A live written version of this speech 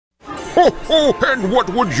Ho, ho! And what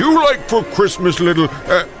would you like for Christmas, little,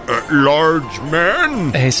 large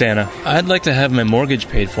man? Hey, Santa, I'd like to have my mortgage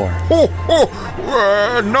paid for. Ho,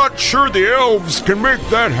 ho! Not sure the elves can make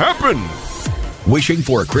that happen. Wishing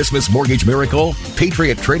for a Christmas mortgage miracle?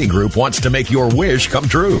 Patriot Trading Group wants to make your wish come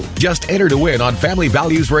true. Just enter to win on Family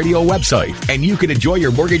Values Radio website, and you can enjoy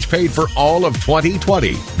your mortgage paid for all of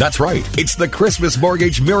 2020. That's right. It's the Christmas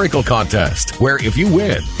Mortgage Miracle Contest, where if you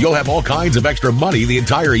win, you'll have all kinds of extra money the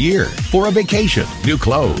entire year for a vacation, new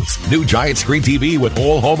clothes, new giant screen TV with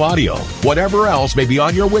whole home audio, whatever else may be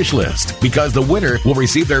on your wish list, because the winner will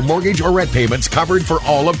receive their mortgage or rent payments covered for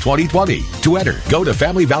all of 2020. To enter, go to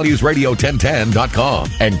FamilyValuesRadio1010.com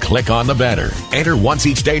and click on the banner. Enter once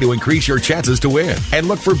each day to increase your chances to win and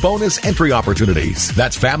look for bonus entry opportunities.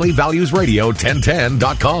 That's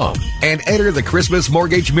FamilyValuesRadio1010.com and enter the Christmas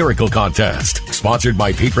Mortgage Miracle Contest, sponsored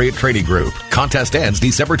by Patriot Trading Group. Contest ends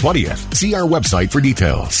December 20th. See our website for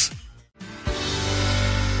details.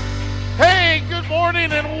 Hey, good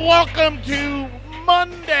morning and welcome to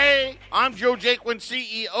Monday. I'm Joe Jaquin,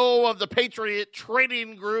 CEO of the Patriot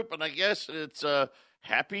Trading Group, and I guess it's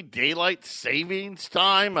happy daylight savings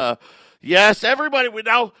time. Yes, everybody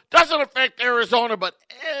now doesn't affect Arizona, but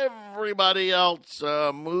everybody else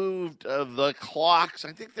moved the clocks.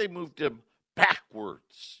 I think they moved them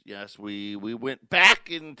backwards. Yes, we went back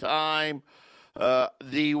in time.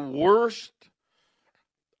 The worst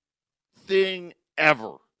thing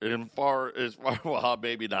ever. Well,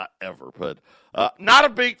 maybe not ever, but not a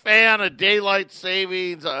big fan of daylight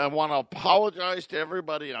savings. I want to apologize to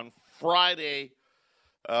everybody on Friday.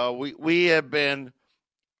 We have been,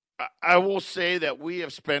 I will say that we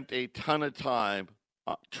have spent a ton of time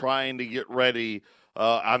trying to get ready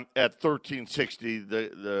at 1360,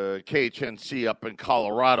 the KHNC up in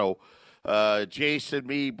Colorado. Jason,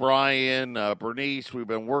 me, Brian, Bernice, we've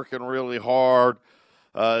been working really hard.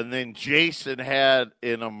 And then Jason had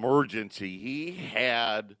an emergency. He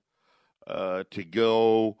had to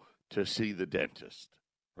go to see the dentist,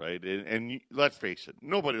 right? And let's face it,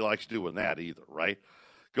 nobody likes doing that either, right?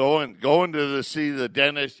 Going to see the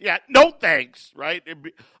dentist. Yeah, no thanks, right?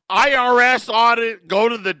 IRS audit, go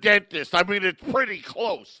to the dentist. I mean, it's pretty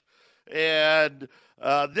close. And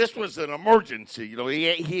this was an emergency. You know,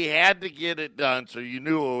 he had to get it done, so you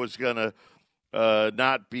knew it was going to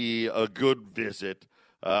not be a good visit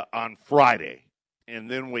on Friday. And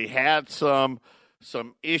then we had some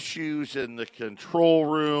issues in the control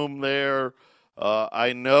room there.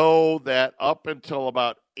 I know that up until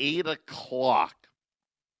about 8 o'clock,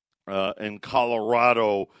 in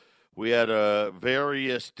Colorado, we had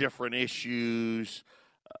various different issues.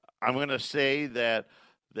 I'm going to say that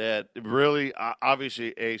really,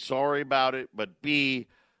 obviously, A, sorry about it, but B,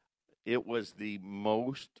 it was the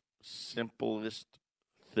most simplest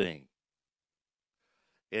thing.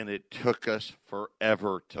 And it took us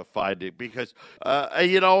forever to find it because,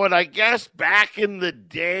 and I guess back in the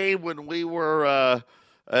day when we were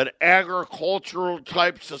an agricultural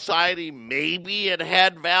type society, maybe it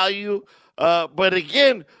had value. But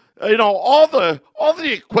again, all the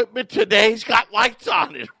equipment today's got lights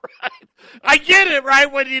on it, right? I get it, right?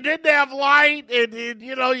 When you didn't have light and you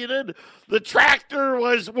didn't, the tractor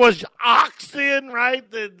was oxen, right?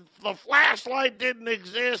 The flashlight didn't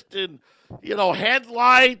exist, and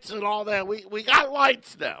headlights and all that. We got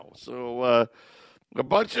lights now, so. A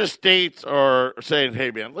bunch of states are saying,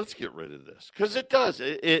 hey, man, let's get rid of this. Because it does.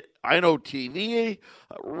 I know TV,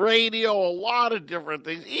 radio, a lot of different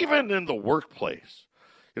things, even in the workplace.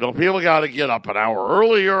 People got to get up an hour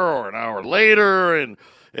earlier or an hour later, and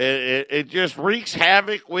it just wreaks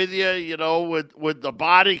havoc with you, with the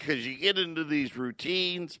body because you get into these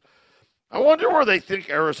routines. I wonder where they think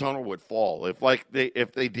Arizona would fall. If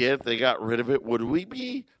they got rid of it, would we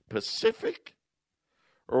be Pacific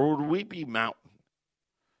or would we be mountain?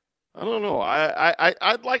 I don't know.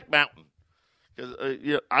 I'd like mountain, cause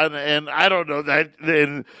and I don't know that.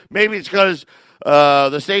 Then maybe it's because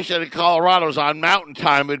the station in Colorado is on mountain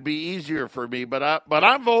time. It'd be easier for me. But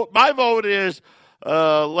my vote is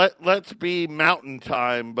let's be mountain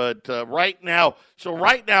time. But right now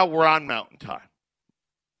we're on mountain time.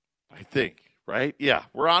 I think, right? Yeah,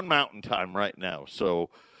 we're on mountain time right now. So,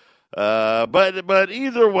 but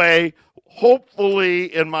either way. Hopefully,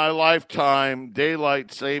 in my lifetime,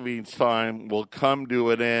 daylight savings time will come to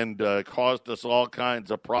an end. Caused us all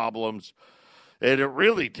kinds of problems, and it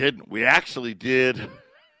really didn't. We actually did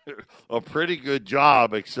a pretty good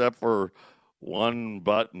job, except for one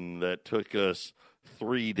button that took us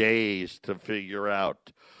 3 days to figure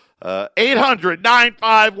out.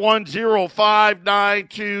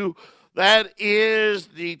 800-951-0592. That is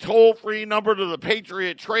the toll-free number to the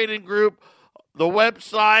Patriot Trading Group. the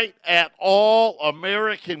website at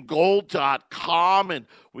allamericangold.com, and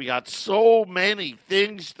we got so many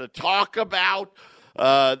things to talk about.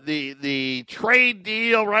 The trade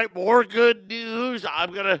deal, right? More good news.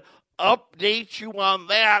 I'm going to update you on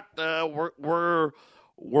that.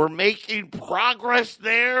 We're making progress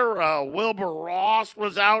there. Wilbur Ross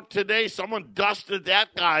was out today. Someone dusted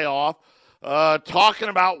that guy off. Talking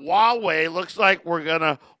about Huawei. Looks like we're going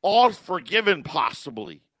to all forgiven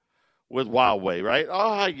possibly with Huawei, right?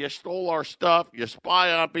 Oh, you stole our stuff. You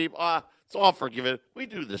spy on people. It's all forgiven. We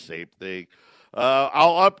do the same thing.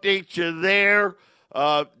 I'll update you there.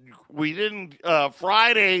 We didn't,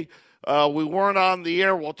 Friday, we weren't on the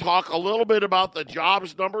air. We'll talk a little bit about the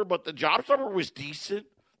jobs number, but the jobs number was decent.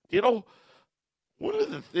 You know, one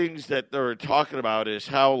of the things that they're talking about is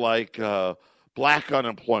how, like, black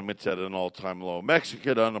unemployment's at an all-time low,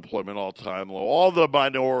 Mexican unemployment all-time low, all the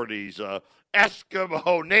minorities,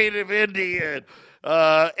 Eskimo, Native Indian,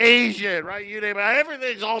 Asian, right? You name it,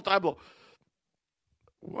 everything's all-time low.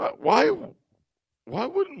 Why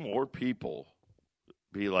wouldn't more people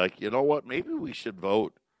be like, you know what, maybe we should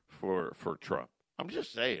vote for Trump? I'm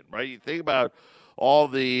just saying, right? You think about all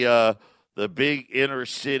the big inner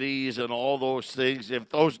cities and all those things. If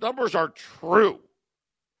those numbers are true,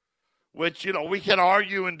 which, you know, we can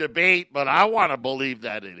argue and debate, but I want to believe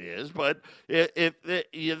that it is. But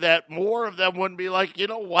if that more of them wouldn't be like, you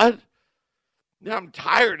know what? I'm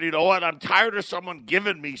tired. You know what? I'm tired of someone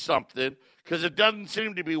giving me something because it doesn't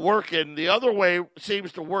seem to be working. The other way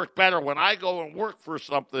seems to work better. When I go and work for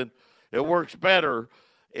something, it works better.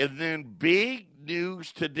 And then big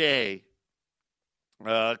news today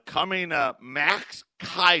coming up, Max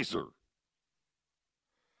Keiser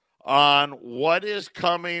on what is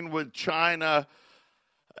coming with China,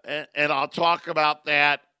 and I'll talk about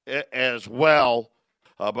that as well.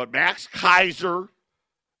 But Max Keiser,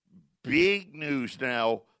 big news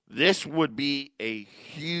now. This would be a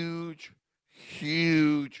huge,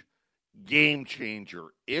 huge game changer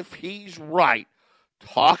if he's right.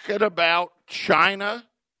 Talking about China,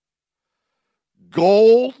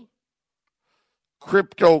 gold,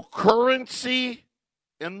 cryptocurrency,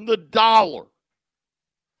 and the dollar.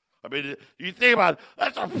 I mean, you think about it,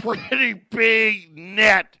 that's a pretty big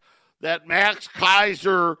net that Max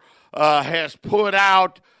Keiser has put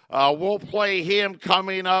out. We'll play him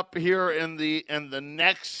coming up here in the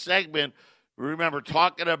next segment. Remember,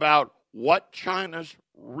 talking about what China's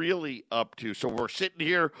really up to. So we're sitting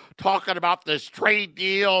here talking about this trade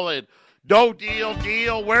deal and no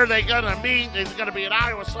deal, where are they going to meet? Is it going to be in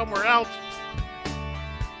Iowa, somewhere else?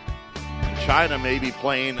 China may be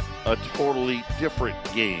playing a totally different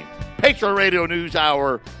game. Patriot Radio News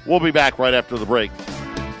Hour. We'll be back right after the break.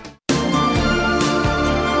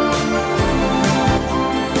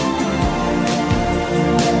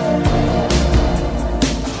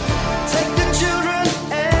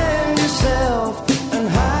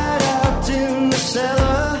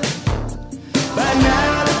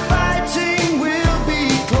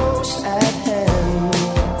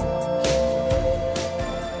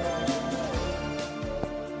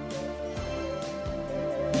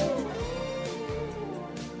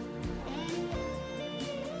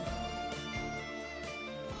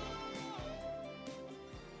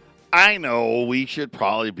 I know we should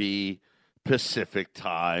probably be Pacific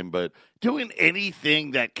time, but doing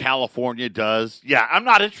anything that California does, yeah, I'm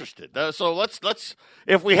not interested. So let's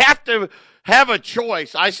if we have to have a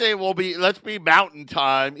choice, I say let's be Mountain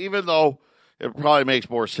time, even though it probably makes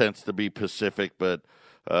more sense to be Pacific, but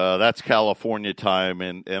that's California time,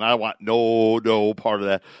 and I want no part of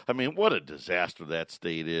that. I mean, what a disaster that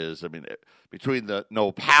state is. I mean, between the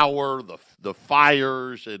no power, the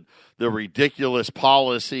fires, and the ridiculous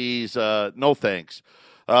policies, no thanks.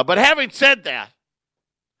 But having said that,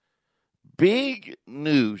 big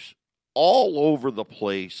news all over the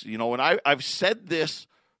place. You know, and I've said this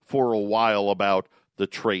for a while about the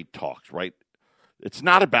trade talks, right? It's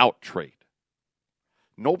not about trade.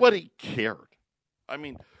 Nobody cared. I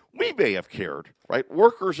mean, we may have cared, right?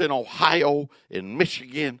 Workers in Ohio, in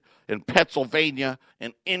Michigan, in Pennsylvania,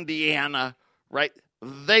 in Indiana, right?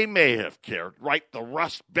 They may have cared, right? The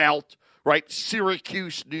Rust Belt, right?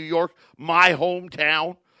 Syracuse, New York, my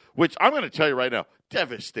hometown, which I'm going to tell you right now,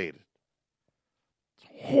 devastated.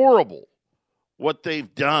 It's horrible what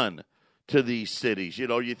they've done to these cities. You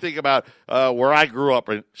know, you think about where I grew up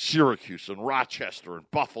in Syracuse and Rochester and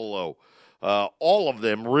Buffalo. All of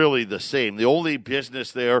them really the same. The only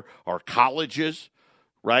business there are colleges,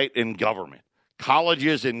 right, and government.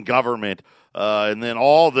 Colleges and government, and then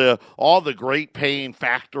all the great paying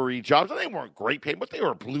factory jobs. They weren't great paying, but they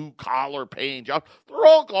were blue collar paying jobs. They're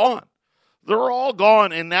all gone. They're all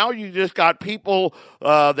gone, and now you just got people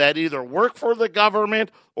that either work for the government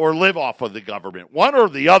or live off of the government, one or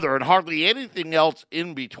the other, and hardly anything else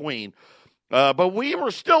in between. But we were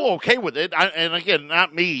still okay with it. And again,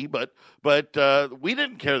 not me, but we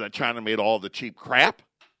didn't care that China made all the cheap crap.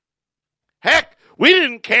 Heck, we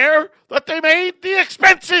didn't care that they made the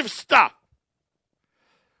expensive stuff.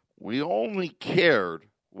 We only cared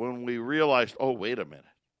when we realized, oh, wait a minute.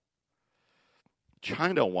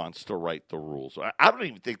 China wants to write the rules. I don't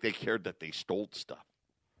even think they cared that they stole stuff.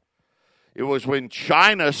 It was when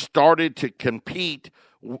China started to compete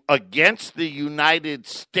against the United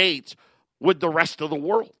States with the rest of the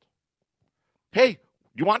world. Hey,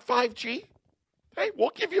 you want 5G? Hey,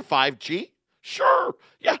 we'll give you 5G. Sure.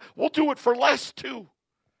 Yeah, we'll do it for less, too.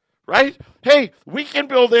 Right? Hey, we can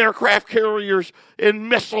build aircraft carriers and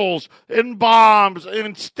missiles and bombs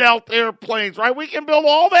and stealth airplanes, right? We can build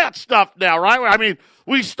all that stuff now, right? I mean,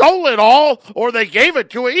 we stole it all or they gave it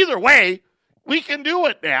to us. Either way, we can do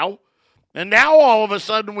it now. And now all of a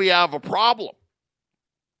sudden we have a problem.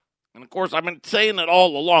 And, of course, I've been saying it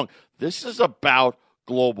all along. This is about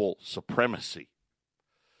global supremacy.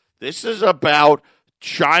 This is about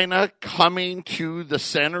China coming to the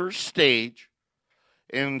center stage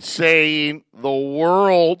and saying the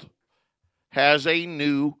world has a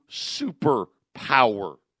new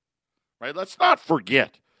superpower, right? Let's not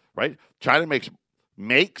forget, right? China makes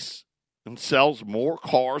and sells more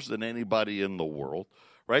cars than anybody in the world,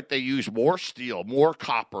 right? They use more steel, more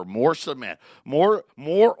copper, more cement, more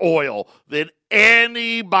oil than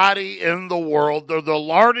anybody in the world. They're the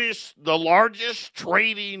largest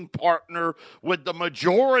trading partner with the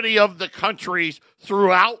majority of the countries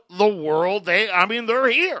throughout the world. They're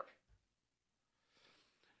here.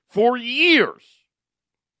 For years,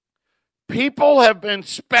 people have been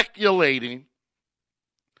speculating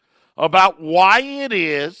about why it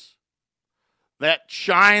is that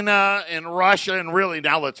China and Russia, and really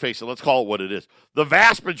now let's face it, let's call it what it is, the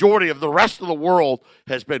vast majority of the rest of the world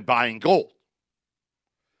has been buying gold.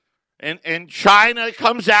 And China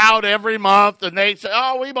comes out every month and they say,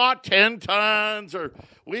 oh, we bought 10 tons or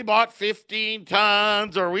we bought 15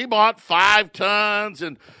 tons or we bought 5 tons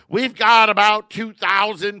and we've got about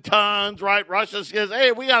 2,000 tons, right? Russia says,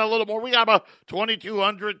 hey, we got a little more. We got about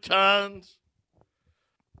 2,200 tons.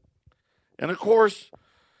 And, of course,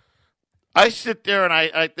 I sit there and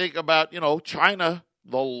I think about, China,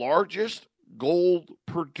 the largest gold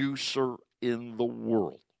producer in the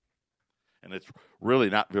world. And it's really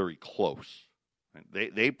not very close.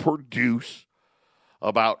 They produce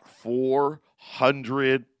about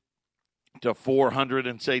 400 to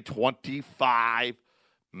 425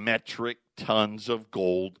 metric tons of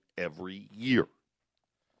gold every year.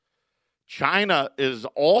 China is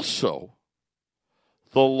also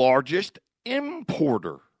the largest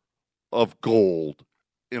importer of gold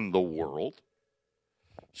in the world.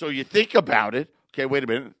 So you think about it. Okay, wait a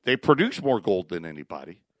minute. They produce more gold than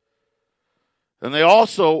anybody. And they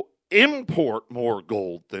also import more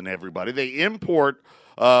gold than everybody. They import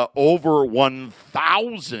over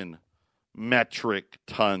 1,000 metric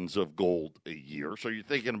tons of gold a year. So you're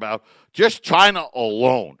thinking about just China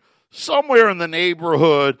alone, somewhere in the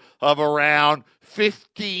neighborhood of around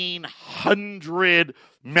 1,500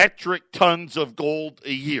 metric tons of gold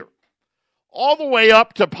a year. All the way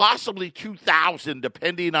up to possibly 2,000,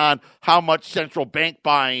 depending on how much central bank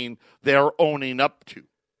buying they're owning up to.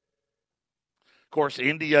 Of course,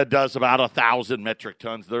 India does about 1,000 metric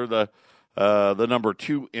tons. They're the number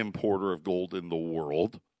 2 importer of gold in the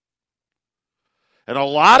world. And a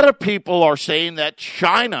lot of people are saying that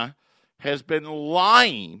China has been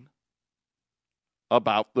lying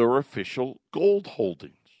about their official gold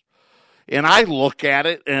holdings. And I look at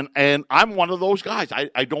it, and I'm one of those guys.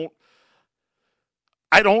 I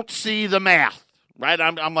don't see the math, right?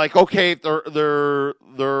 I'm like, okay, if they're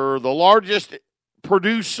the largest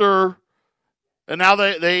producer, and now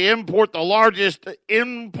they import the largest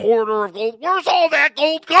importer of gold. Where's all that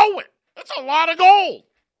gold going? That's a lot of gold.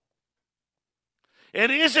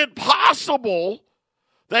 And is it possible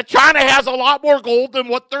that China has a lot more gold than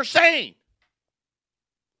what they're saying?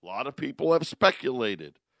 A lot of people have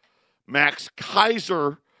speculated. Max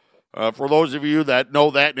Keiser, for those of you that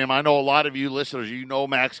know that name, I know a lot of you listeners, you know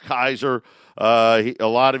Max Keiser. A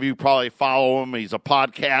lot of you probably follow him. He's a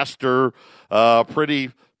podcaster,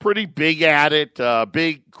 pretty big at it,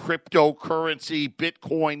 big cryptocurrency,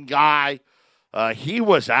 Bitcoin guy. He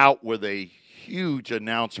was out with a huge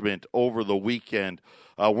announcement over the weekend.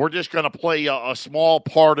 We're just going to play a small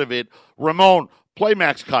part of it. Ramon, play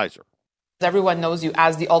Max Keiser. Everyone knows you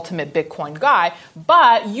as the ultimate Bitcoin guy,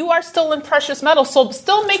 but you are still in precious metals, so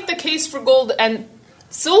still make the case for gold and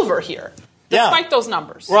silver here. despite those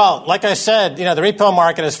numbers. Well, like I said, the repo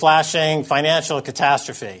market is flashing financial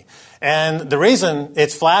catastrophe. And the reason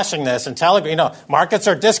it's flashing this and markets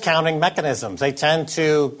are discounting mechanisms. They tend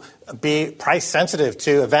to be price sensitive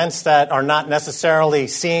to events that are not necessarily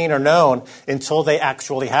seen or known until they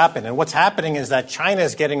actually happen. And what's happening is that China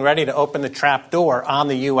is getting ready to open the trap door on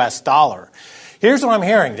the U.S. dollar. Here's what I'm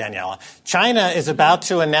hearing, Daniela. China is about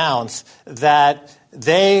to announce that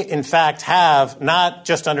they, in fact, have not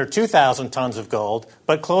just under 2,000 tons of gold,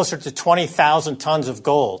 but closer to 20,000 tons of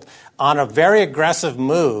gold on a very aggressive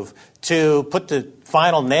move to put the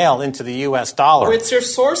final nail into the U.S. dollar. What's your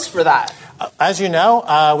source for that? As you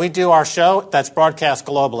know, we do our show that's broadcast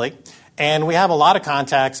globally, and we have a lot of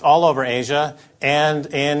contacts all over Asia and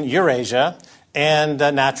in Eurasia and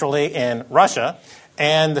naturally in Russia.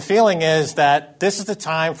 And the feeling is that this is the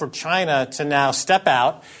time for China to now step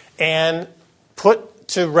out and put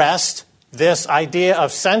to rest this idea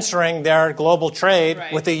of censoring their global trade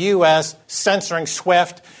with the U.S. censoring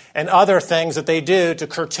SWIFT and other things that they do to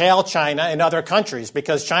curtail China in other countries,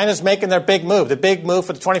 because China's making their big move for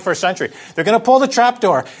the 21st century. They're going to pull the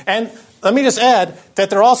trapdoor. And let me just add that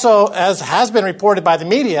they're also, as has been reported by the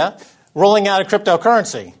media, rolling out a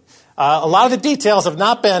cryptocurrency. A lot of the details have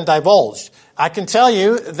not been divulged. I can tell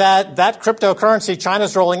you that cryptocurrency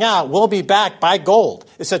China's rolling out will be backed by gold.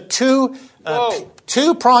 It's a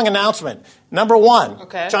two-prong announcement. Number one,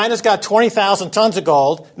 China's got 20,000 tons of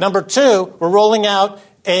gold. Number two, we're rolling out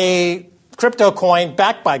a crypto coin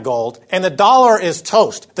backed by gold, and the dollar is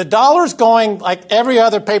toast. The dollar's going, like every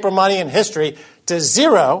other paper money in history, to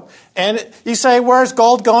zero. And you say, where's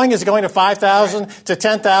gold going? Is it going to 5,000 to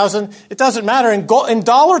 10,000? It doesn't matter. In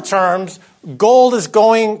dollar terms, gold is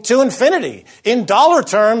going to infinity. In dollar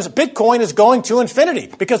terms, Bitcoin is going to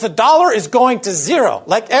infinity because the dollar is going to zero,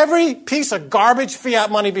 like every piece of garbage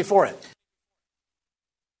fiat money before it.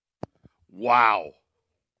 Wow.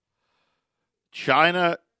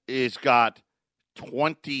 China has got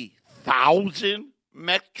 20,000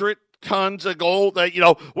 metric tons of gold.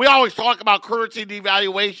 We always talk about currency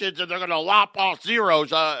devaluations and they're going to lop off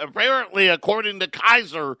zeros. Apparently, according to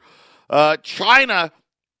Kaiser, China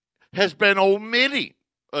has been omitting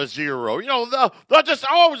a zero. They'll just,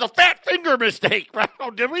 it was a fat finger mistake. Right?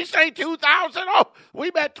 Oh, did we say 2,000? Oh, we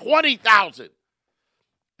meant 20,000.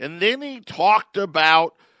 And then he talked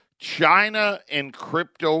about China and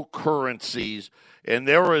cryptocurrencies, and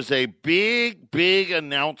there was a big, big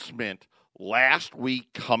announcement last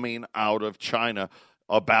week coming out of China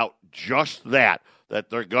about just that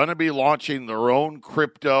they're going to be launching their own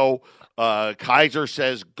crypto. Kaiser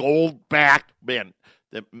says gold-backed. Man,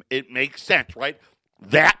 it makes sense, right?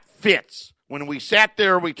 That fits. When we sat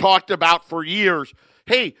there, we talked about for years,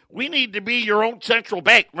 hey, we need to be your own central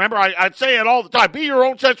bank. Remember, I'd say it all the time, be your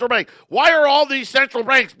own central bank. Why are all these central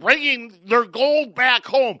banks bringing their gold back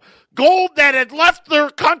home? Gold that had left their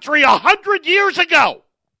country 100 years ago.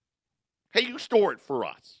 Hey, you store it for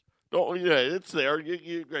us. Oh, yeah, it's there.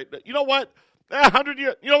 Great. You know what? 100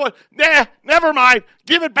 years. You know what? Nah, never mind.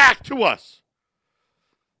 Give it back to us.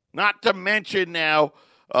 Not to mention now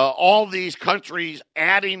all these countries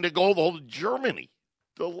adding to gold. Germany,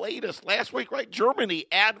 the latest last week, right? Germany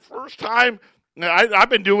first time. I've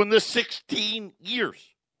been doing this 16 years.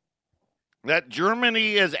 That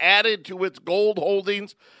Germany has added to its gold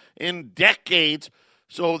holdings in decades.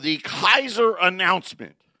 So the Kaiser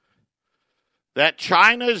announcement that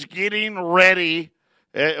China's getting ready,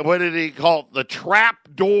 what did he call it? The trap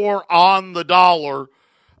door on the dollar,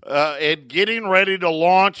 and getting ready to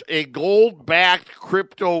launch a gold-backed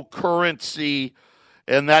cryptocurrency,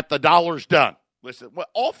 and that the dollar's done. Listen,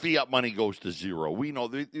 all fiat money goes to zero. We know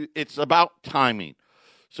it's about timing.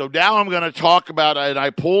 So now I'm going to talk about it. I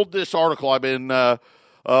pulled this article. I've been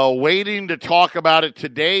waiting to talk about it.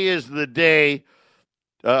 Today is the day.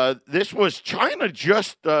 This was China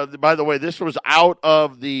just, by the way, this was out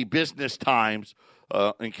of the Business Times,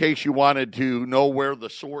 in case you wanted to know where the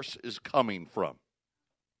source is coming from.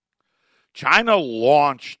 China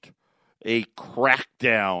launched a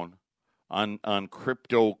crackdown on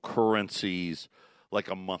cryptocurrencies like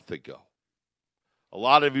a month ago. A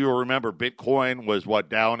lot of you remember Bitcoin was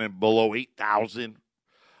down and below 8,000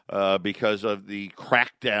 because of the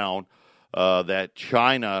crackdown that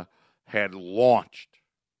China had launched.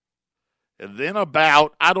 And then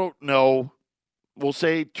about, I don't know, we'll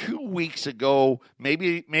say 2 weeks ago,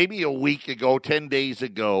 maybe a week ago, 10 days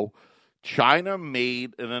ago, China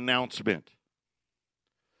made an announcement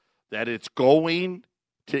that it's going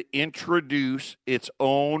to introduce its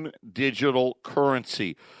own digital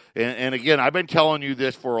currency. And again, I've been telling you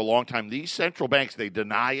this for a long time. These central banks, they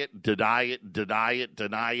deny it. They're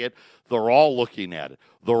all looking at it.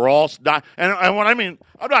 They're all not. And what I mean,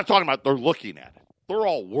 I'm not talking about they're looking at it. They're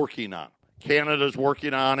all working on it. Canada's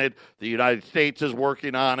working on it. The United States is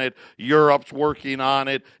working on it. Europe's working on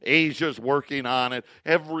it. Asia's working on it.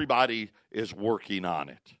 Everybody is working on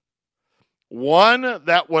it. One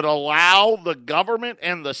that would allow the government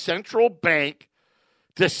and the central bank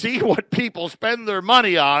to see what people spend their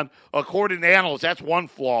money on, according to analysts. That's one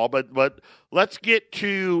flaw. But let's get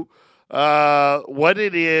to what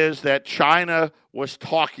it is that China was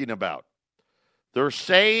talking about. They're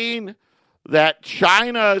saying that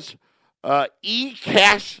China's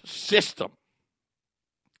e-cash system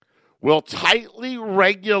will tightly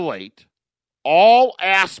regulate all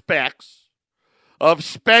aspects of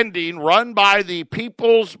spending run by the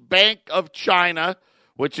People's Bank of China,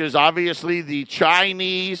 which is obviously the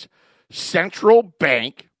Chinese central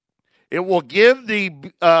bank. It will give the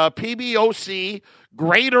PBOC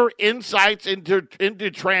greater insights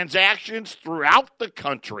into transactions throughout the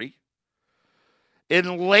country.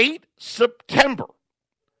 In late September,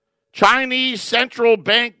 Chinese central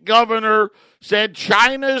bank governor said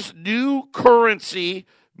China's new currency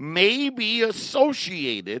may be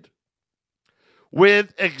associated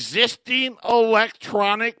with existing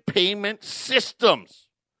electronic payment systems,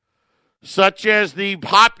 such as the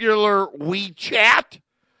popular WeChat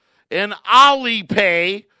and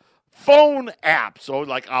Alipay phone apps. So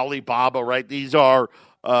like Alibaba, right? These are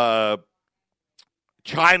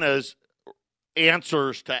China's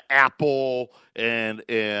answers to Apple and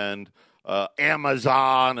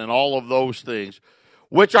Amazon and all of those things,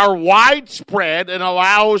 which are widespread and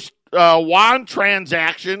allows yuan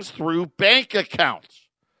transactions through bank accounts.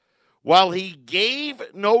 While he gave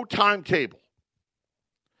no timetable,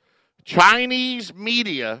 Chinese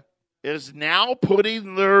media is now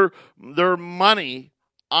putting their money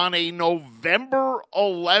on a November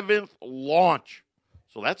 11th launch.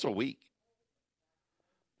 So that's a week.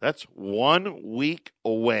 That's 1 week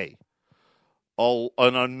away.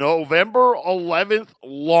 On a November 11th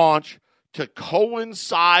launch to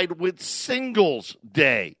coincide with Singles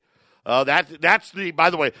Day. That's the, by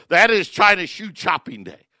the way, that is China's shoe shopping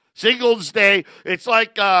day. Singles Day, it's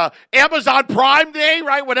like Amazon Prime Day,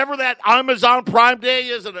 right? Whatever that Amazon Prime Day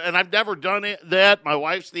is, and I've never done that. My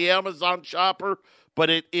wife's the Amazon shopper, but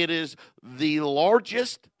it is the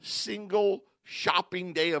largest single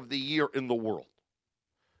shopping day of the year in the world.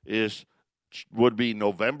 Would be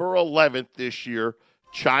November 11th this year,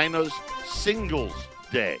 China's Singles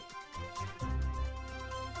Day.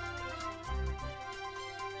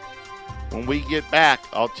 When we get back,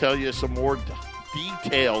 I'll tell you some more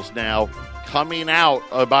details now coming out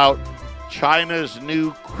about China's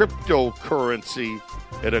new cryptocurrency,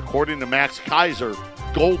 and according to Max Kaiser,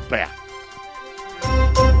 gold-backed.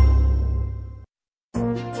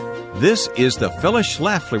 This is the Phyllis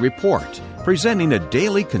Schlafly Report, presenting a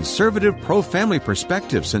daily conservative pro-family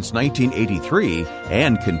perspective since 1983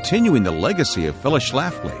 and continuing the legacy of Phyllis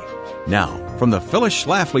Schlafly. Now, from the Phyllis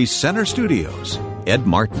Schlafly Center Studios, Ed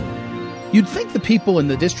Martin. You'd think the people in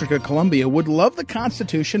the District of Columbia would love the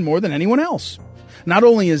Constitution more than anyone else. Not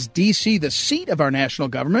only is D.C. the seat of our national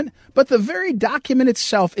government, but the very document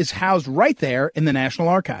itself is housed right there in the National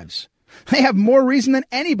Archives. They have more reason than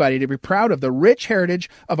anybody to be proud of the rich heritage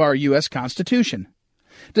of our U.S. Constitution.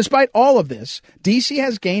 Despite all of this, D.C.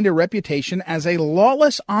 has gained a reputation as a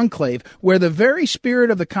lawless enclave where the very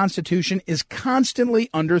spirit of the Constitution is constantly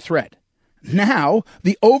under threat. Now,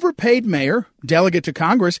 the overpaid mayor, delegate to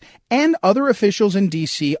Congress, and other officials in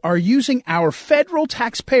D.C. are using our federal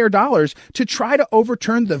taxpayer dollars to try to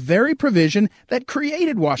overturn the very provision that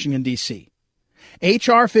created Washington, D.C.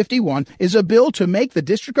 H.R. 51 is a bill to make the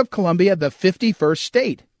District of Columbia the 51st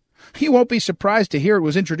state. You won't be surprised to hear it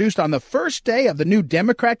was introduced on the first day of the new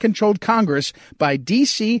Democrat-controlled Congress by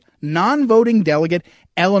D.C. non-voting delegate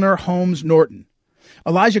Eleanor Holmes Norton.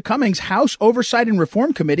 Elijah Cummings' House Oversight and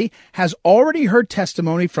Reform Committee has already heard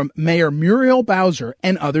testimony from Mayor Muriel Bowser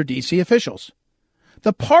and other D.C. officials.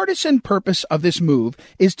 The partisan purpose of this move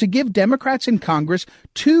is to give Democrats in Congress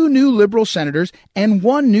 2 new liberal senators and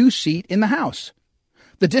 1 new seat in the House.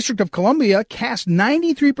 The District of Columbia cast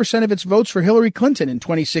 93% of its votes for Hillary Clinton in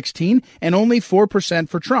 2016 and only 4%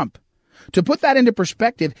 for Trump. To put that into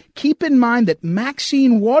perspective, keep in mind that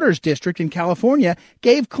Maxine Waters' district in California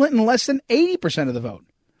gave Clinton less than 80% of the vote.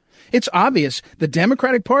 It's obvious the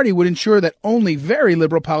Democratic Party would ensure that only very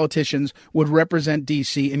liberal politicians would represent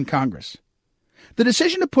D.C. in Congress. The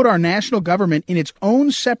decision to put our national government in its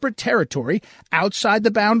own separate territory outside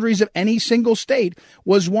the boundaries of any single state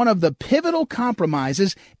was one of the pivotal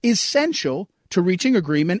compromises essential to reaching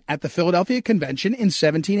agreement at the Philadelphia Convention in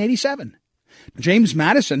 1787. James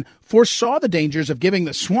Madison foresaw the dangers of giving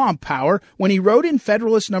the swamp power when he wrote in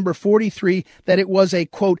Federalist Number 43 that it was a,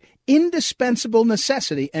 quote, indispensable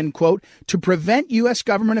necessity, end quote, to prevent U.S.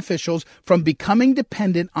 government officials from becoming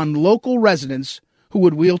dependent on local residents who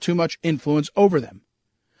would wield too much influence over them.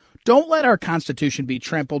 Don't let our Constitution be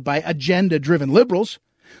trampled by agenda-driven liberals.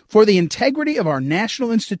 For the integrity of our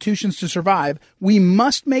national institutions to survive, we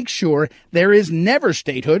must make sure there is never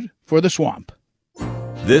statehood for the swamp.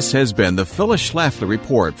 This has been the Phyllis Schlafly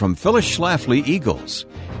Report from Phyllis Schlafly Eagles.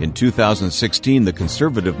 In 2016, the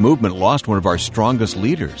conservative movement lost one of our strongest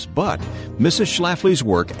leaders, but Mrs. Schlafly's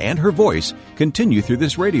work and her voice continue through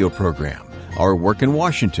this radio program, our work in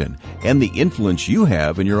Washington, and the influence you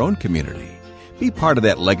have in your own community. Be part of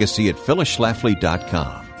that legacy at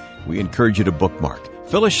phyllisschlafly.com. We encourage you to bookmark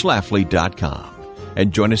phyllisschlafly.com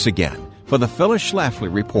and join us again for the Phyllis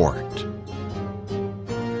Schlafly Report.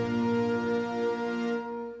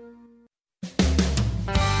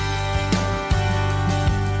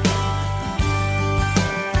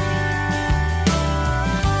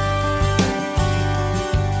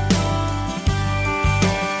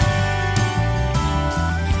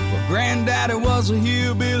 Granddaddy was a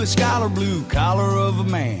hillbilly scholar, blue collar of a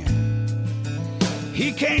man.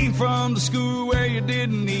 He came from the school where you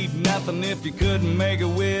didn't need nothing if you couldn't make it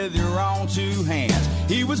with your own two hands.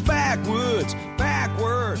 He was backwards,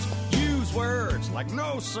 use words like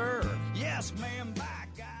no sir, yes ma'am, by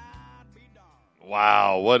God be darned.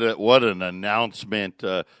 Wow, what an announcement.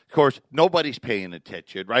 Of course, nobody's paying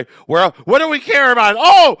attention, right? What do we care about?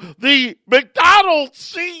 Oh, the McDonald's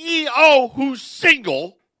CEO who's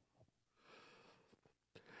single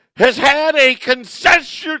has had a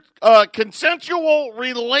consensual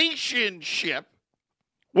relationship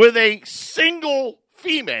with a single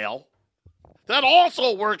female that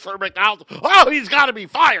also works for McDonald's. Oh, he's got to be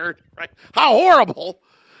fired, right? How horrible.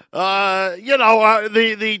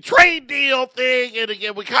 The trade deal thing, and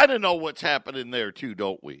again, we kind of know what's happening there too,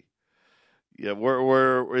 don't we? Yeah,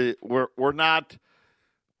 we're not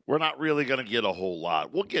really going to get a whole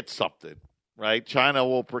lot. We'll get something, right? China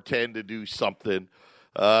will pretend to do something.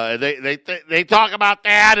 They talk about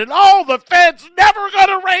that, and the Fed's never going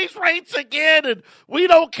to raise rates again, and we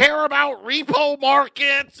don't care about repo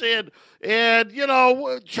markets, and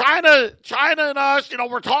China and us,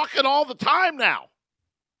 we're talking all the time now.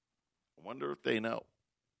 I wonder if they know.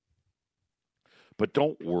 But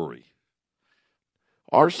don't worry,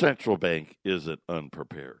 our central bank isn't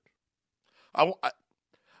unprepared.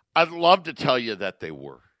 I'd love to tell you that they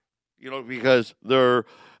were, because they're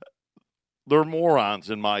morons,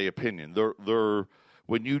 in my opinion. They're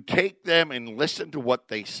when you take them and listen to what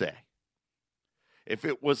they say. If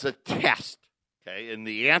it was a test, okay, and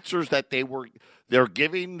the answers that they're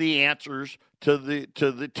giving the answers to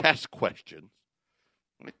the test questions,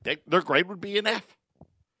 their grade would be an F,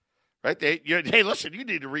 right? Hey, listen, you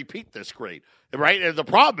need to repeat this grade, right? And the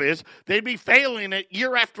problem is they'd be failing it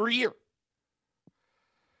year after year.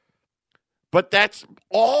 But that's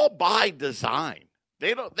all by design.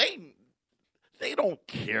 They don't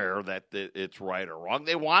care that it's right or wrong.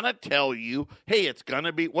 They want to tell you, hey, it's going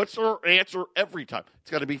to be, what's their answer every time?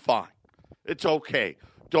 It's going to be fine. It's okay.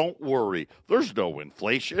 Don't worry. There's no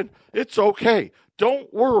inflation. It's okay.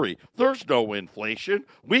 Don't worry. There's no inflation.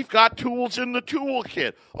 We've got tools in the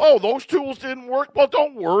toolkit. Oh, those tools didn't work? Well,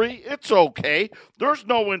 don't worry. It's okay. There's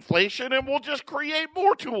no inflation, and we'll just create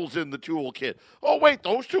more tools in the toolkit. Oh, wait,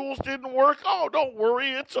 those tools didn't work? Oh, don't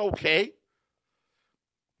worry. It's okay.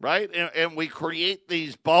 Right? And we create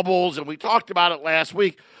these bubbles, and we talked about it last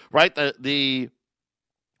week, right? The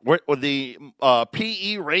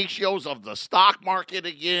PE ratios of the stock market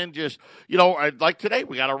again, just, like today,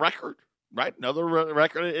 we got a record, right? Another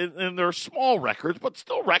record, and they're small records, but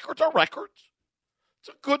still records are records. It's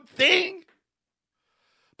a good thing.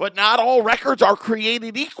 But not all records are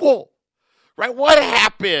created equal, right? What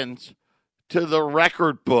happens to the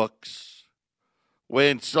record books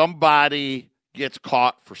when somebody gets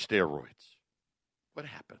caught for steroids? What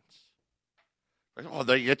happens? Oh,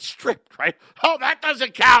 they get stripped, right? Oh, that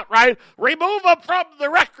doesn't count, right? Remove them from the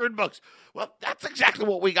record books. Well, that's exactly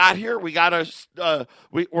what we got here. We got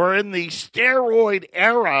we're in the steroid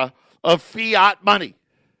era of fiat money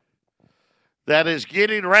that is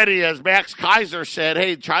getting ready, as Max Kaiser said.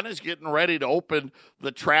 Hey, China's getting ready to open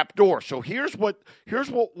the trap door. So here's what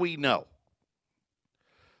we know.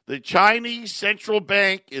 The Chinese central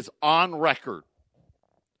bank is on record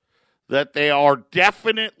that they are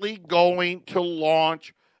definitely going to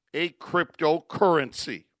launch a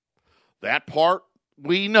cryptocurrency. That part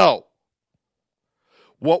we know.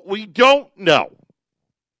 What we don't know,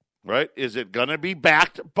 right, is it going to be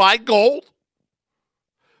backed by gold?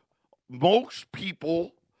 Most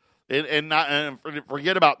people, and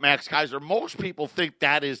forget about Max Kaiser, most people think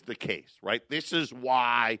that is the case, right? This is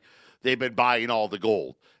why they've been buying all the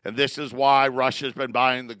gold. And this is why Russia's been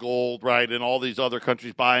buying the gold, right? And all these other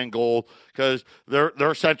countries buying gold, because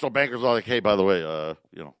their central bankers are like, hey, by the way,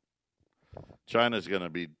 China's going to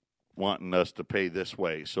be wanting us to pay this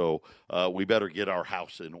way, so we better get our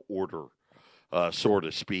house in order, so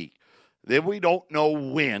to speak. Then we don't know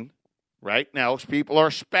when, right? Now, people are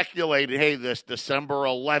speculating, hey, this December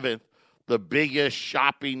 11th, the biggest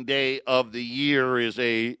shopping day of the year, is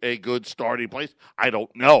a good starting place. I don't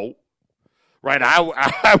know. Right,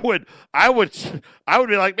 I would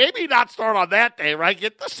be like, maybe not start on that day, right?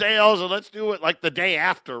 Get the sales and let's do it like the day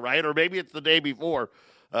after, right? Or maybe it's the day before.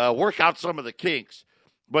 Work out some of the kinks.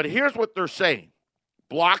 But here's what they're saying.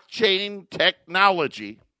 Blockchain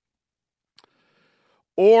technology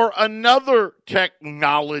or another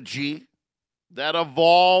technology that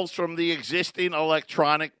evolves from the existing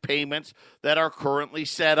electronic payments that are currently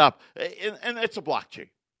set up. And it's a blockchain,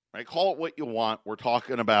 right? Call it what you want. We're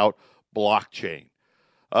talking about blockchain.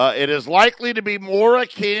 It is likely to be more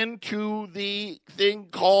akin to the thing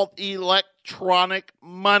called electronic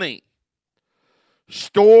money,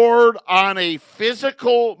 stored on a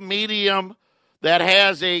physical medium that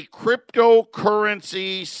has a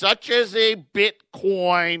cryptocurrency such as a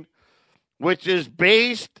Bitcoin, which is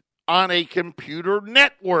based on a computer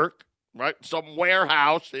network, right? Some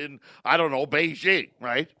warehouse in, I don't know, Beijing,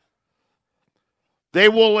 right? They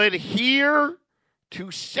will adhere to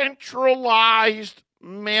centralized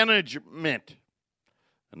management.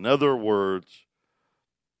 In other words,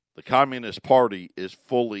 the Communist Party is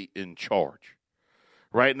fully in charge,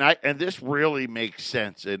 right? And this really makes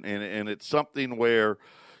sense, and it's something where,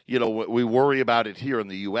 we worry about it here in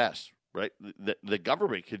the U.S., right? The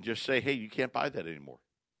government can just say, hey, you can't buy that anymore.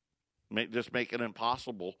 Just make it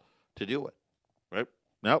impossible to do it, right?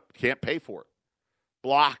 Nope, can't pay for it.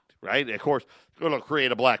 Blocked, right? Of course, it's going to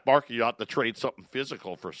create a black market. You have to trade something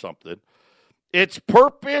physical for something. Its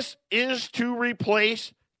purpose is to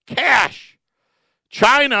replace cash.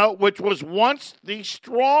 China, which was once the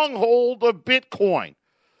stronghold of Bitcoin,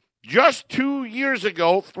 just 2 years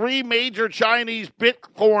ago, 3 major Chinese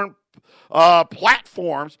Bitcoin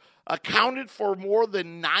platforms accounted for more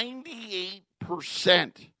than 98%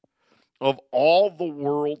 of all the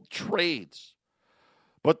world trades.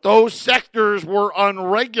 But those sectors were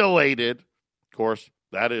unregulated. Of course,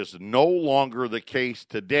 that is no longer the case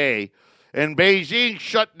today. And Beijing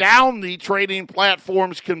shut down the trading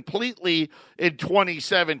platforms completely in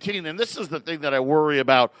 2017. And this is the thing that I worry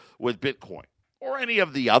about with Bitcoin or any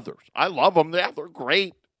of the others. I love them. They're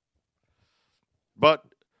great. But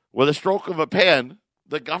with a stroke of a pen,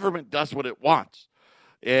 the government does what it wants.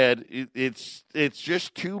 And it's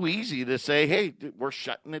just too easy to say, hey, we're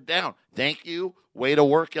shutting it down. Thank you. Way to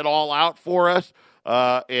work it all out for us.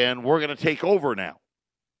 And we're going to take over now.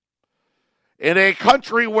 In a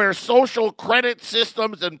country where social credit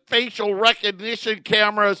systems and facial recognition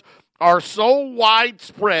cameras are so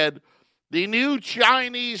widespread, the new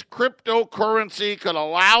Chinese cryptocurrency could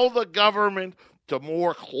allow the government to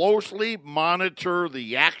more closely monitor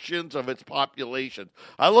the actions of its population.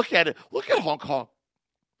 I look at it. Look at Hong Kong.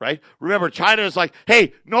 Right? Remember, China is like,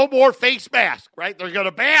 hey, no more face masks, right? They're going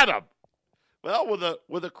to ban them. Well,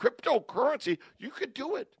 with a cryptocurrency, you could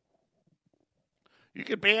do it. You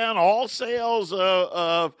could ban all sales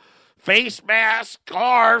of face masks,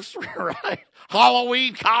 scarves, right?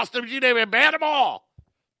 Halloween costumes, you name it, ban them all.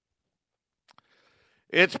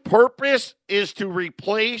 Its purpose is to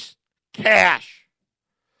replace cash.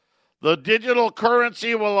 The digital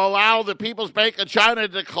currency will allow the People's Bank of China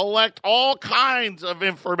to collect all kinds of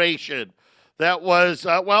information that was,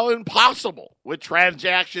 impossible with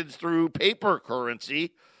transactions through paper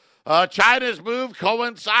currency. China's move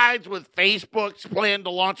coincides with Facebook's plan to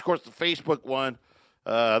launch. Of course, the Facebook one,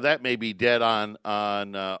 that may be dead on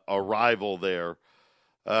arrival there.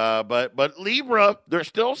 But Libra, they're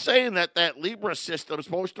still saying that Libra system is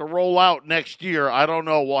supposed to roll out next year. I don't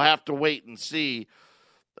know. We'll have to wait and see.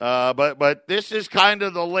 But this is kind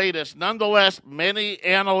of the latest. Nonetheless, many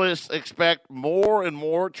analysts expect more and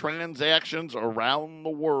more transactions around the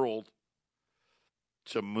world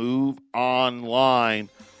to move online.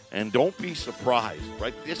 And don't be surprised,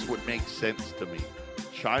 right? This would make sense to me.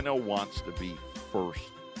 China wants to be first.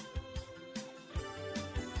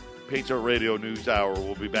 Patriot Radio News Hour.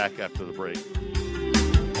 We'll be back after the break.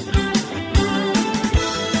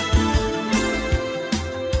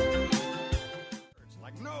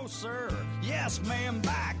 last man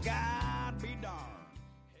by God be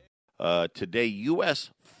darned. Today,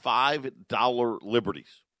 U.S. $5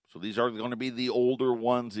 liberties. So these are going to be the older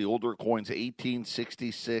ones, the older coins,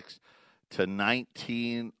 1866 to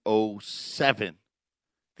 1907.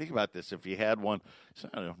 Think about this. If you had one,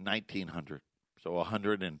 I don't know, 1900, so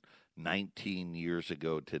 119 years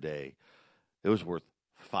ago today, it was worth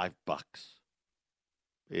 $5.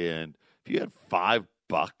 And if you had $5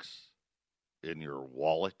 in your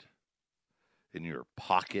wallet, in your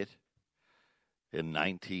pocket in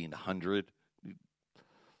 1900,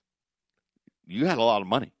 you had a lot of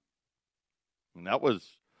money. And that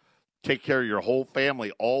was take care of your whole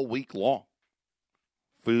family all week long.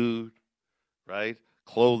 Food, right?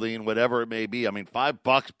 Clothing, whatever it may be. I mean,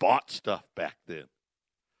 $5 bought stuff back then.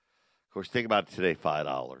 Of course, think about it today,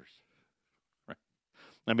 $5. Right?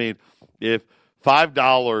 I mean, if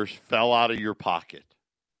 $5 fell out of your pocket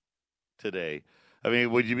today, I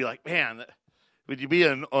mean, would you be like, man, would you be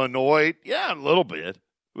annoyed? Yeah, a little bit.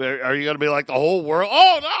 Are you going to be like the whole world?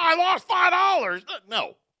 Oh, no, I lost $5.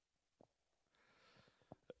 No.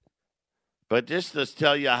 But just to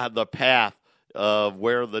tell you how the path of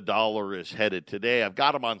where the dollar is headed today, I've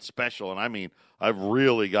got them on special, and I mean, I've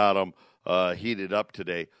really got them heated up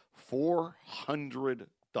today. $400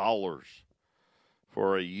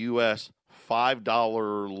 for a U.S.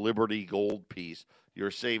 $5 Liberty gold piece.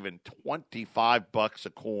 You're saving $25 a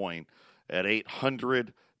coin at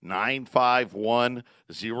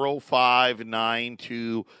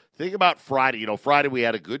 800-951-0592. Think about Friday. You know, Friday we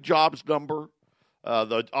had a good jobs number.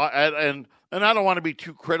 And I don't want to be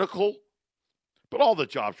too critical, but all the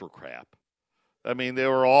jobs were crap. I mean, they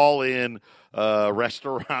were all in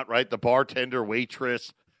restaurant, right? The bartender,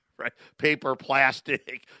 waitress, right? Paper,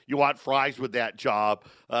 plastic. You want fries with that job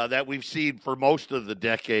that we've seen for most of the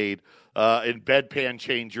decade. In bedpan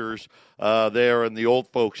changers there in the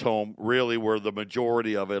old folks' home really were the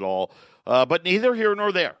majority of it all. But neither here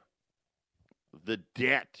nor there. The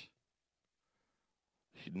debt.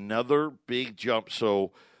 Another big jump.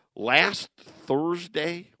 So last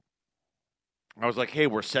Thursday, I was like, hey,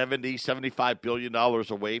 we're $75 billion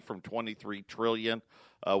away from $23 trillion.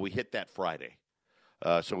 We hit that Friday.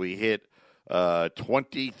 So we hit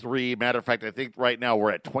 23. Matter of fact, I think right now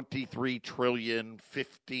we're at 23 trillion,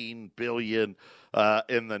 15 billion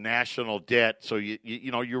in the national debt. So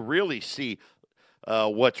you really see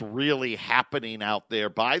what's really happening out there.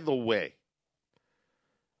 By the way,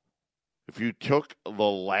 if you took the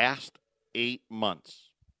last 8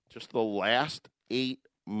 months, just the last 8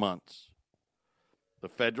 months, the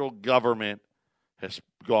federal government has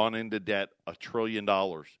gone into debt $1 trillion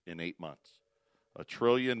in 8 months. $1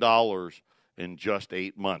 trillion in just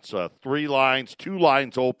 8 months. 2 lines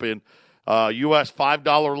open. U.S.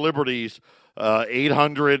 $5 liberties,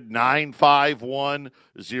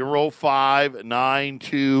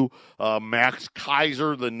 800-951-0592. Max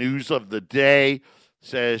Kaiser, the news of the day,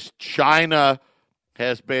 says China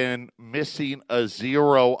has been missing a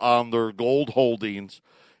zero on their gold holdings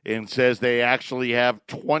and says they actually have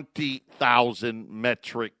 20,000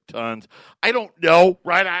 metric tons. I don't know,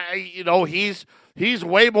 right? He's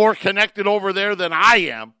way more connected over there than I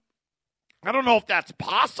am. I don't know if that's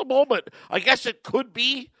possible, but I guess it could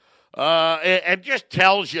be. And just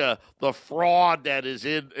tells you the fraud that is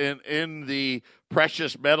in the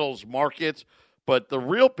precious metals markets. But the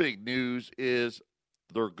real big news is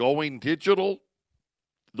they're going digital.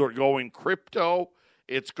 They're going crypto.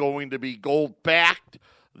 It's going to be gold-backed.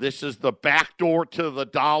 This is the back door to the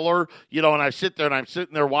dollar. And I sit there and I'm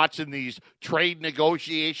sitting there watching these trade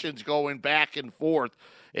negotiations going back and forth.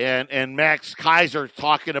 And Max Kaiser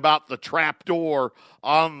talking about the trap door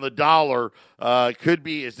on the dollar.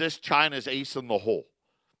 Is this China's ace in the hole?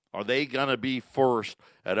 Are they going to be first?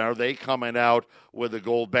 And are they coming out with a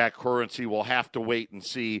gold-backed currency? We'll have to wait and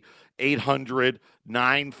see.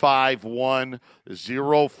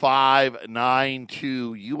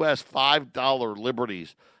 800-951-0592. U.S. $5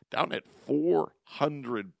 liberties down at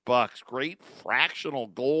 $400. Great fractional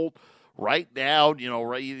gold right now.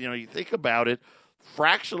 You think about it,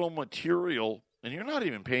 fractional material, and you're not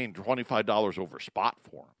even paying $25 over spot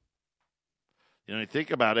for them. You think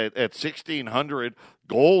about it, at $1,600,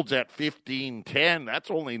 gold's at $1,510. That's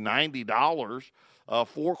only $90.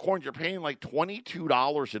 4 coins, you're paying like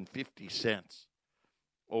 $22.50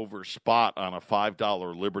 over spot on a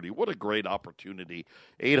 $5 Liberty. What a great opportunity.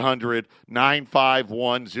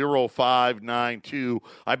 800-951-0592.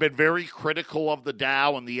 I've been very critical of the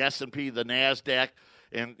Dow and the S&P, the NASDAQ,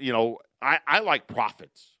 and, I like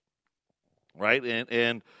profits, right?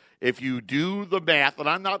 And if you do the math, and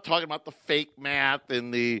I'm not talking about the fake math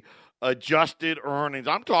and the adjusted earnings.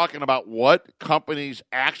 I'm talking about what companies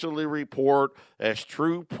actually report as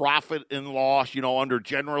true profit and loss, under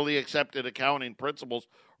generally accepted accounting principles.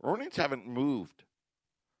 Earnings haven't moved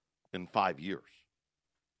in 5 years.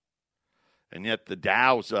 And yet the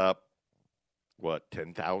Dow's up,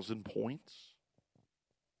 10,000 points?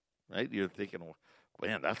 Right? You're thinking,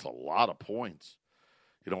 man, that's a lot of points.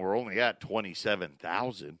 We're only at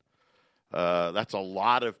 27,000. That's a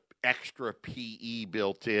lot of extra PE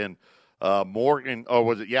built in.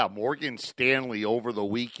 Morgan Stanley over the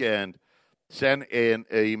weekend sent in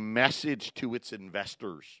a message to its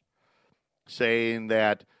investors saying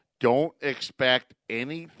that don't expect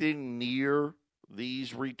anything near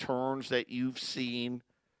these returns that you've seen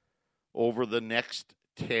over the next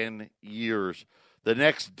 10 years. The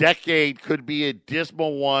next decade could be a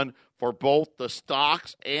dismal one for both the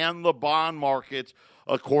stocks and the bond markets,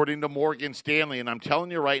 according to Morgan Stanley. And I'm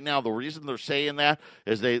telling you right now, the reason they're saying that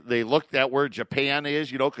is they looked at where Japan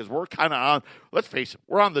is, because we're kind of on, let's face it,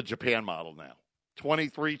 we're on the Japan model now.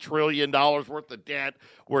 $23 trillion worth of debt.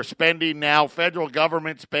 We're spending now, federal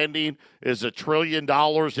government spending is $1 trillion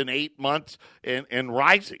in 8 months and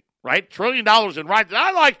rising. Right? $1 trillion and rising.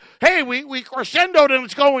 Not like, hey, we crescendoed and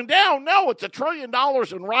it's going down. No, it's $1 trillion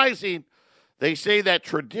and rising. They say that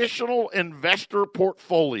traditional investor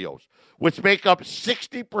portfolios, which make up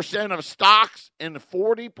 60% of stocks and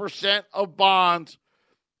 40% of bonds,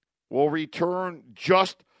 will return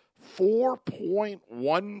just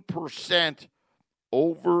 4.1%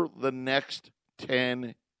 over the next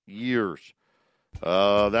 10 years.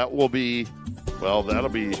 That'll be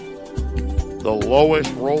the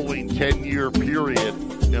lowest rolling 10-year period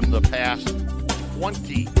in the past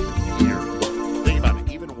 20 years. Think about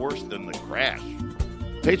it, even worse than the crash.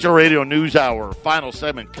 Patriot Radio News Hour, final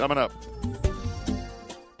segment coming up.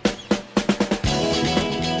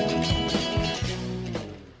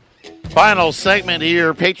 Final segment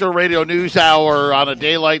here, Patriot Radio News Hour on a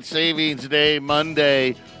daylight savings day,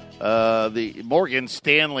 Monday. The Morgan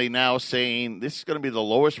Stanley now saying this is going to be the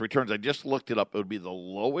lowest returns. I just looked it up. It would be the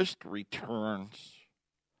lowest returns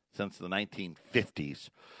since the 1950s,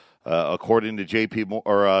 according to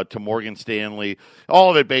to Morgan Stanley.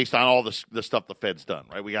 All of it based on all the stuff the Fed's done.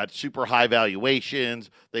 Right? We got super high valuations.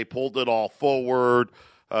 They pulled it all forward.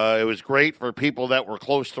 It was great for people that were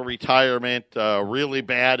close to retirement. Really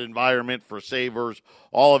bad environment for savers.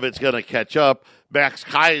 All of it's going to catch up. Max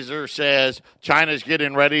Kaiser says China's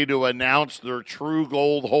getting ready to announce their true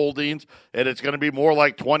gold holdings, and it's going to be more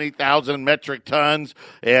like 20,000 metric tons,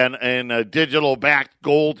 and a digital-backed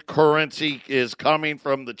gold currency is coming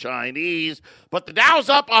from the Chinese. But the Dow's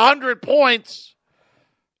up 100 points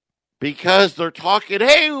because they're talking,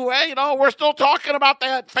 hey, we're still talking about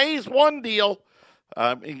that phase one deal.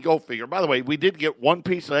 Go figure. By the way, we did get one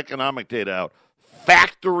piece of economic data out.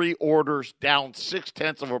 Factory orders down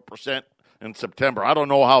 0.6% in September. I don't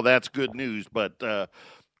know how that's good news, but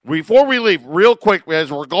before we leave, real quick,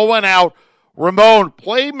 as we're going out, Ramon,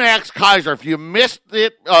 play Max Kaiser. If you missed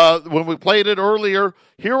it when we played it earlier,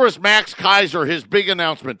 here was Max Kaiser, his big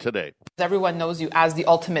announcement today. Everyone knows you as the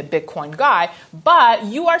ultimate Bitcoin guy, but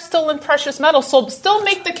you are still in precious metals, so still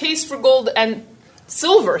make the case for gold and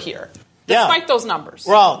silver here. Despite those numbers.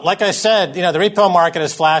 Well, like I said, the repo market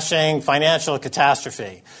is flashing financial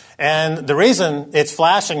catastrophe. And the reason it's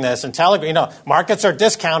flashing this, and markets are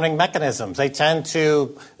discounting mechanisms. They tend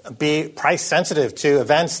to be price sensitive to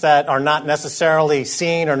events that are not necessarily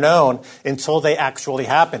seen or known until they actually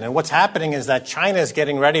happen. And what's happening is that China is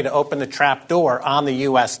getting ready to open the trap door on the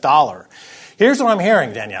U.S. dollar. Here's what I'm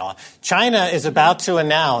hearing, Daniela. China is about to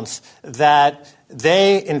announce that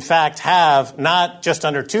they, in fact, have not just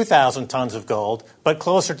under 2,000 tons of gold, but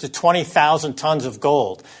closer to 20,000 tons of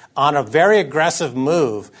gold on a very aggressive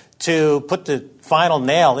move to put the final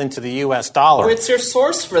nail into the U.S. dollar. What's your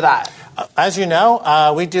source for that? As you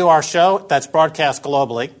know, we do our show that's broadcast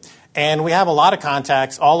globally, and we have a lot of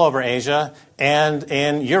contacts all over Asia and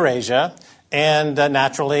in Eurasia and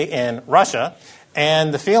naturally in Russia.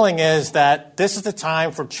 And the feeling is that this is the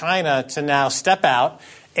time for China to now step out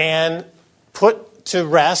and put to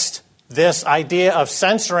rest this idea of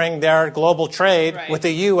censoring their global trade with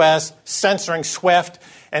the U.S. censoring SWIFT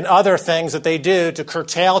and other things that they do to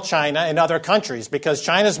curtail China in other countries, because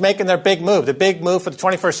China's making their big move, the big move for the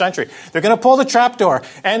 21st century. They're going to pull the trapdoor.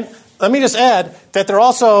 And let me just add that they're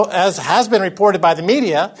also, as has been reported by the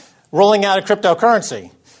media, rolling out a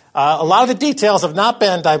cryptocurrency. A lot of the details have not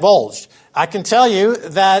been divulged. I can tell you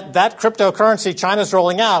that cryptocurrency China's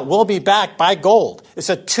rolling out will be backed by gold. It's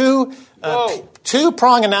a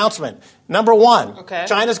two-prong announcement. Number one,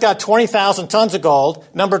 China's got 20,000 tons of gold.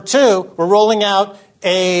 Number two, we're rolling out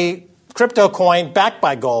a crypto coin backed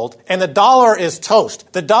by gold, and the dollar is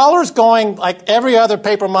toast. The dollar's going, like every other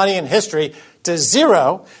paper money in history, to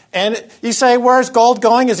zero. And you say, where's gold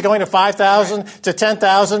going? Is it going to 5,000, to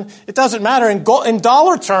 10,000? It doesn't matter. In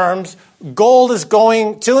dollar terms, gold is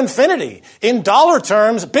going to infinity. In dollar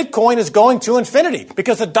terms, Bitcoin is going to infinity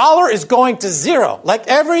because the dollar is going to zero, like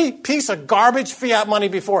every piece of garbage fiat money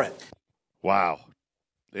before it. Wow.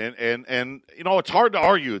 And you know, it's hard to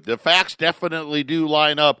argue. The facts definitely do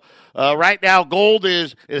line up. Right now, gold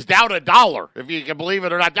is down $1, if you can believe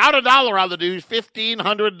it or not. Down $1 on the news,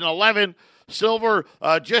 $1,511. Silver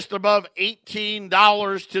just above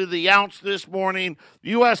 $18 to the ounce this morning.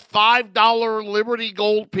 U.S. $5 Liberty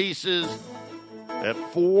gold pieces at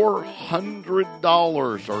 $400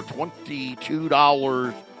 or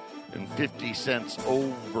 $22.50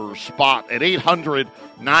 over spot at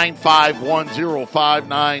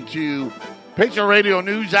 800-951-0592. Patriot Radio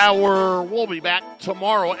News Hour. We'll be back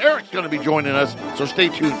tomorrow. Eric's going to be joining us, so stay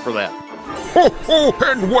tuned for that. Ho, ho,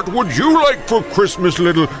 and what would you like for Christmas,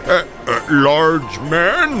 little, large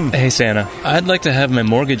man? Hey, Santa, I'd like to have my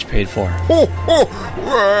mortgage paid for. Ho, ho,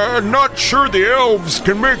 not sure the elves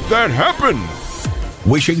can make that happen.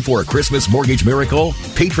 Wishing for a Christmas mortgage miracle?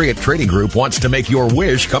 Patriot Trading Group wants to make your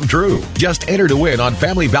wish come true. Just enter to win on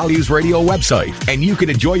Family Values Radio website, and you can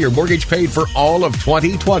enjoy your mortgage paid for all of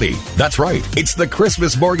 2020. That's right. It's the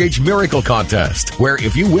Christmas Mortgage Miracle Contest, where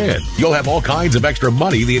if you win, you'll have all kinds of extra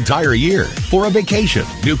money the entire year for a vacation,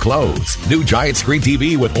 new clothes, new giant screen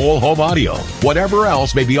TV with whole home audio, whatever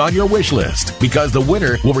else may be on your wish list, because the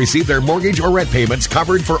winner will receive their mortgage or rent payments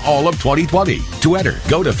covered for all of 2020. To enter,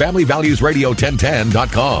 go to FamilyValuesRadio1010.com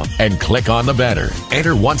and click on the banner.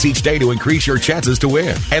 Enter once each day to increase your chances to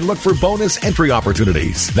win and look for bonus entry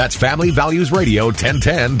opportunities. That's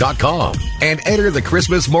FamilyValuesRadio1010.com and enter the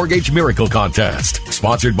Christmas Mortgage Miracle Contest,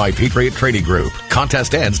 sponsored by Patriot Trading Group.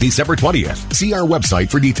 Contest ends December 20th. See our website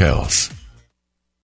for details.